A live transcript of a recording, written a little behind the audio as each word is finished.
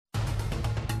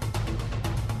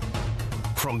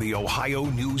From the Ohio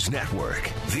News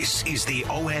Network, this is the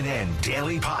ONN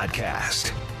Daily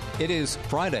Podcast. It is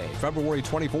Friday, February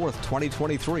 24th,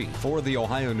 2023. For the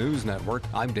Ohio News Network,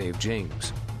 I'm Dave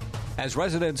James. As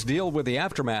residents deal with the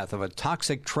aftermath of a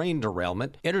toxic train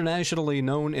derailment, internationally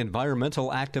known environmental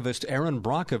activist Erin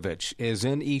Brockovich is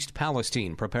in East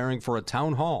Palestine preparing for a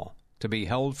town hall to be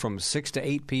held from 6 to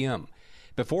 8 p.m.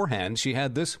 Beforehand, she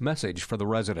had this message for the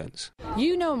residents.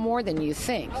 You know more than you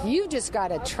think. You've just got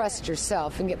to trust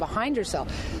yourself and get behind yourself.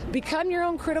 Become your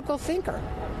own critical thinker.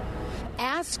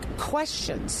 Ask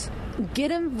questions.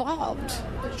 Get involved.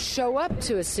 Show up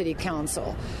to a city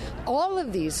council. All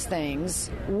of these things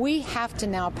we have to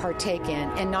now partake in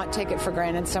and not take it for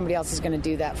granted somebody else is going to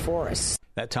do that for us.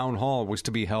 That town hall was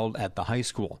to be held at the high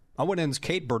school. ONN's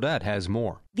Kate Burdett has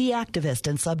more. The activist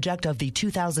and subject of the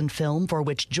 2000 film for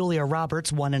which Julia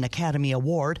Roberts won an Academy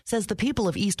Award says the people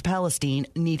of East Palestine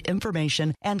need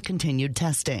information and continued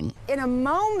testing. In a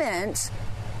moment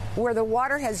where the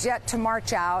water has yet to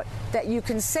march out, that you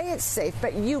can say it's safe,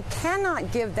 but you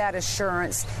cannot give that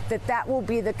assurance that that will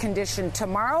be the condition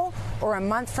tomorrow or a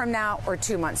month from now or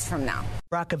 2 months from now.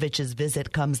 Brockovich's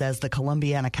visit comes as the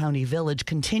Columbiana County Village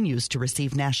continues to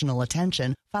receive national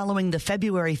attention following the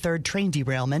February 3rd train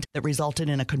derailment that resulted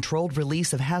in a controlled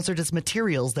release of hazardous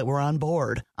materials that were on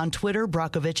board. On Twitter,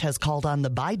 Brockovich has called on the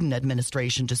Biden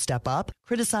administration to step up,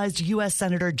 criticized U.S.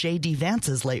 Senator J.D.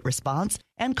 Vance's late response,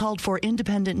 and called for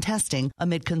independent testing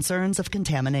amid concerns of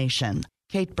contamination.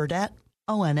 Kate Burdett,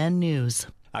 ONN News.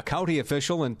 A county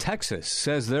official in Texas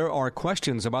says there are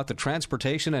questions about the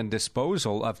transportation and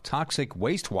disposal of toxic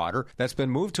wastewater that's been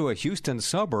moved to a Houston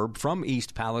suburb from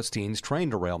East Palestine's train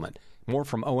derailment. More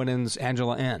from ONN's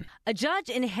Angela N. A judge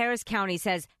in Harris County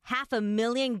says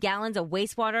 500,000 gallons of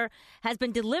wastewater has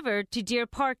been delivered to Deer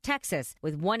Park, Texas,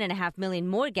 with 1.5 million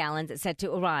more gallons set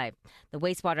to arrive. The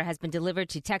wastewater has been delivered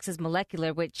to Texas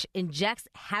Molecular, which injects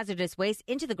hazardous waste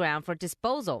into the ground for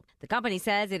disposal. The company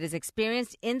says it is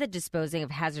experienced in the disposing of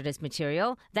hazardous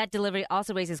material. That delivery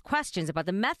also raises questions about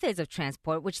the methods of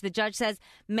transport, which the judge says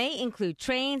may include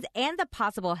trains and the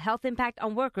possible health impact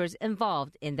on workers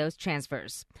involved in those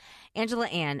transfers. Angela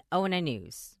Ann, ONN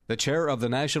News. The chair of the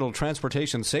National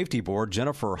Transportation Safety Board,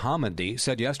 Jennifer Homendy,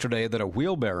 said yesterday that a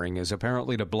wheel bearing is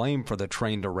apparently to blame for the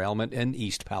train derailment in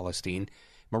East Palestine.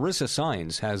 Marissa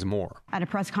Saenz has more. At a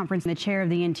press conference, the chair of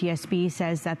the NTSB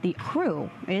says that the crew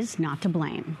is not to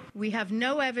blame. We have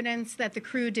no evidence that the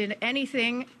crew did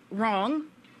anything wrong.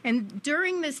 And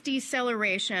during this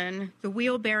deceleration, the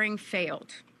wheel bearing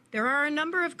failed. There are a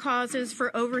number of causes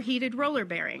for overheated roller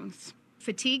bearings: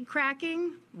 fatigue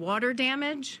cracking, water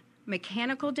damage,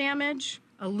 mechanical damage,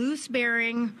 a loose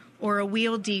bearing, or a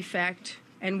wheel defect.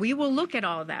 And we will look at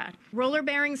all that. Roller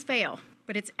bearings fail,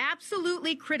 but it's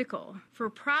absolutely critical for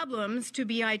problems to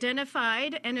be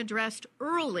identified and addressed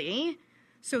early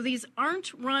so these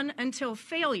aren't run until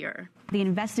failure. The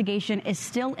investigation is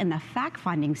still in the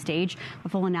fact-finding stage. A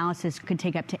full analysis could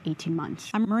take up to 18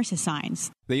 months. I'm Marissa Saenz.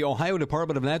 The Ohio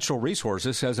Department of Natural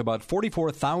Resources says about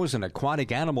 44,000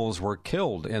 aquatic animals were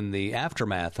killed in the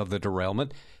aftermath of the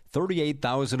derailment.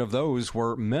 38,000 of those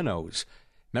were minnows.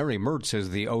 Mary Mertz is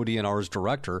the ODNR's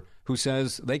director, who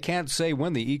says they can't say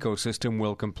when the ecosystem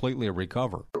will completely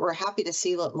recover. We're happy to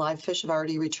see that live fish have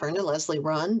already returned to Leslie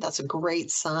Run. That's a great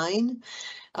sign.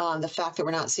 The fact that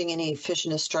we're not seeing any fish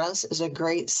in distress is a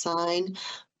great sign.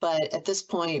 But at this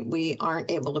point, we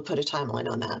aren't able to put a timeline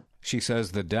on that. She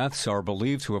says the deaths are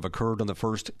believed to have occurred in the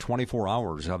first 24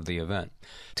 hours of the event.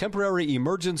 Temporary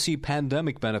emergency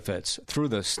pandemic benefits through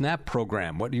the SNAP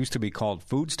program, what used to be called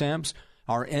food stamps,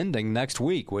 are ending next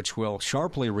week, which will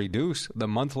sharply reduce the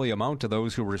monthly amount to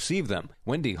those who receive them.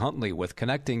 Wendy Huntley with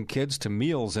Connecting Kids to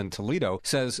Meals in Toledo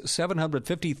says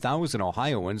 750,000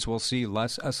 Ohioans will see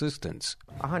less assistance.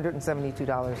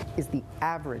 $172 is the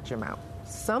average amount.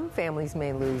 Some families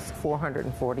may lose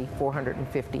 $440,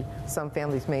 $450. Some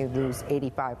families may lose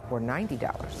 $85 or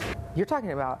 $90. You're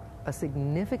talking about a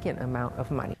significant amount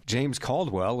of money. James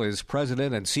Caldwell is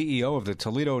president and CEO of the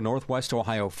Toledo Northwest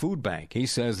Ohio Food Bank. He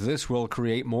says this will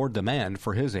create more demand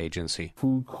for his agency.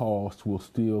 Food costs will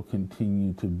still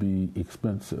continue to be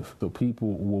expensive, so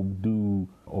people will do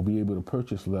or be able to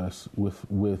purchase less with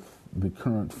the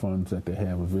current funds that they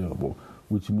have available,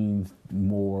 which means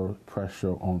more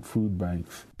pressure on food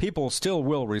banks. People still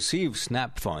will receive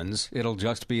SNAP funds. It'll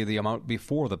just be the amount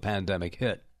before the pandemic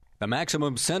hit. The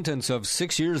maximum sentence of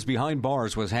 6 years behind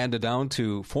bars was handed down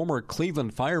to former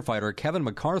Cleveland firefighter Kevin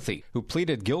McCarthy, who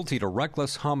pleaded guilty to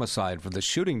reckless homicide for the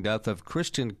shooting death of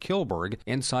Christian Kilberg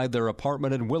inside their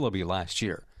apartment in Willoughby last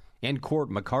year. In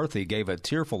court, McCarthy gave a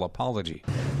tearful apology.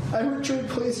 I would trade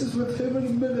places with him in a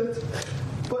minute,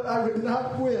 but I would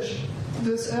not wish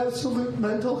this absolute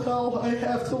mental hell I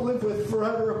have to live with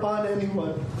forever upon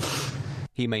anyone.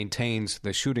 He maintains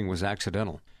the shooting was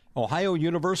accidental. Ohio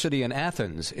University in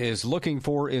Athens is looking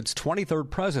for its 23rd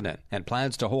president and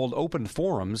plans to hold open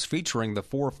forums featuring the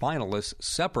 4 finalists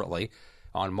separately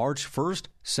on March 1st,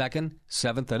 2nd,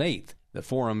 7th, and 8th. The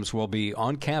forums will be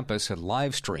on campus and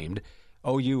live-streamed.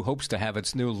 OU hopes to have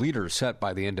its new leader set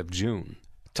by the end of June.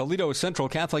 Toledo Central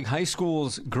Catholic High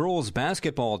School's girls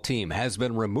basketball team has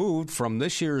been removed from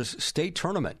this year's state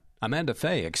tournament. Amanda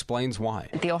Fay explains why.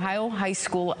 The Ohio High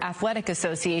School Athletic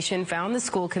Association found the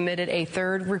school committed a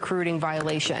 3rd recruiting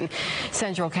violation.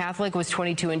 Central Catholic was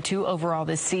 22-2 overall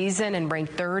this season and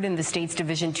ranked 3rd in the state's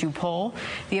Division II poll.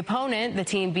 The opponent the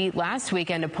team beat last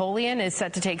weekend, Napoleon, is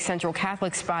set to take Central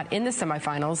Catholic's spot in the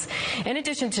semifinals. In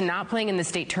addition to not playing in the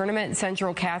state tournament,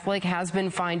 Central Catholic has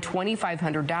been fined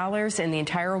 $2,500, and the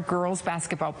entire girls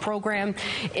basketball program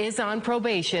is on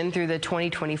probation through the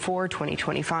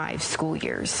 2024-2025 school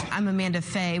years. I'm Amanda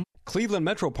Fay. Cleveland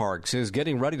Metro Parks is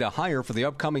getting ready to hire for the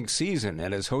upcoming season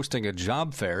and is hosting a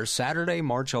job fair Saturday,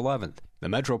 March 11th. The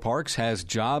Metro Parks has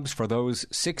jobs for those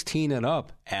 16 and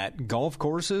up at golf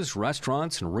courses,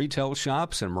 restaurants, and retail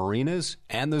shops and marinas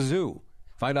and the zoo.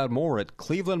 Find out more at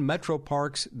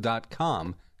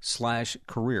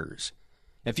clevelandmetroparks.com/careers.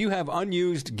 If you have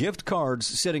unused gift cards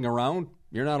sitting around,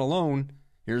 you're not alone.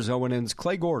 Here's ONN's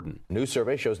Clay Gordon. A new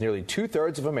survey shows nearly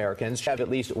 2/3 of Americans have at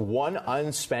least one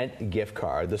unspent gift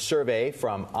card. The survey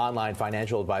from online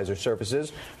financial advisor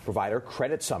services provider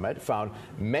Credit Summit found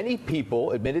many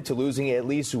people admitted to losing at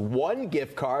least one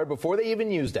gift card before they even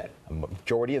used it. A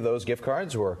majority of those gift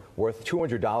cards were worth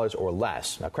 $200 or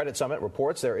less. Now, Credit Summit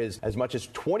reports there is as much as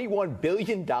 $21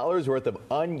 billion worth of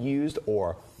unused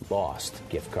or lost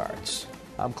gift cards.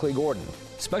 I'm Clay Gordon.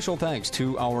 Special thanks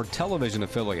to our television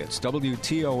affiliates,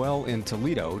 WTOL in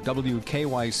Toledo,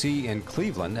 WKYC in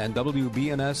Cleveland, and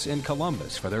WBNS in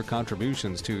Columbus for their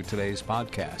contributions to today's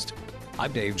podcast.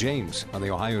 I'm Dave James on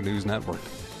the Ohio News Network.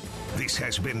 This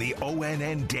has been the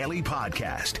ONN Daily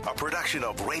Podcast, a production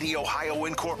of Radio Ohio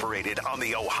Incorporated on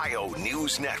the Ohio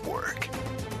News Network.